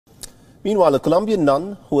Meanwhile, a Colombian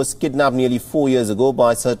nun who was kidnapped nearly 4 years ago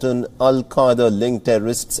by certain al-Qaeda-linked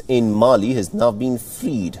terrorists in Mali has now been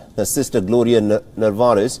freed. Her sister Gloria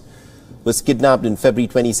Narvaez was kidnapped in February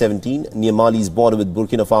 2017 near Mali's border with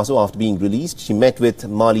Burkina Faso. After being released, she met with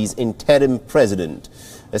Mali's interim president,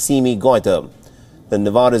 Assimi Goïta. The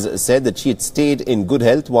Narvaez said that she had stayed in good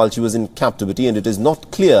health while she was in captivity, and it is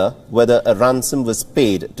not clear whether a ransom was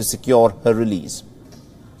paid to secure her release.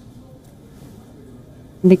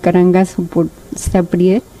 De Carangazo por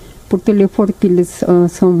Saprier, por teléfono que les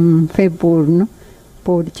son fait pour no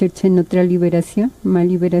pour chercher notre libération, ma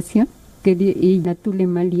libération, que et à tous les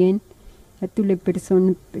Maliens, à toutes les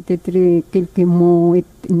personnes peut-être quelques mots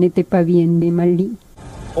n'étaient pas bien de Mali.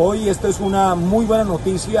 Hoy esto es una muy buena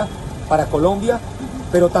noticia para Colombia,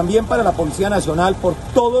 pero también para la Policía Nacional por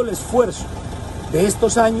todo el esfuerzo de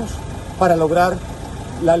estos años para lograr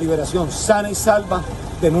la liberación sana y salva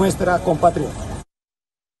de nuestra compatriota.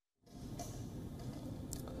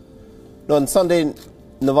 On Sunday,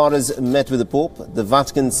 Narvaez met with the Pope. The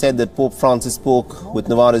Vatican said that Pope Francis spoke with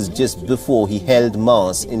Narvaez just before he held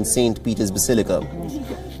Mass in St. Peter's Basilica.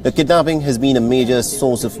 The kidnapping has been a major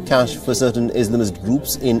source of cash for certain Islamist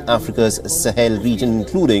groups in Africa's Sahel region,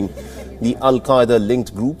 including the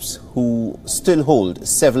al-Qaeda-linked groups, who still hold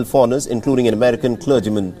several foreigners, including an American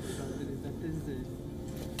clergyman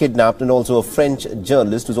kidnapped, and also a French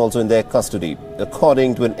journalist who is also in their custody.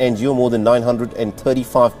 According to an NGO, more than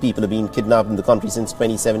 935 people have been kidnapped in the country since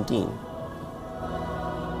 2017.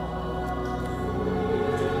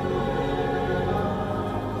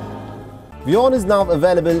 WION is now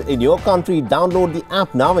available in your country. Download the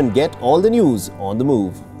app now and get all the news on the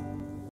move.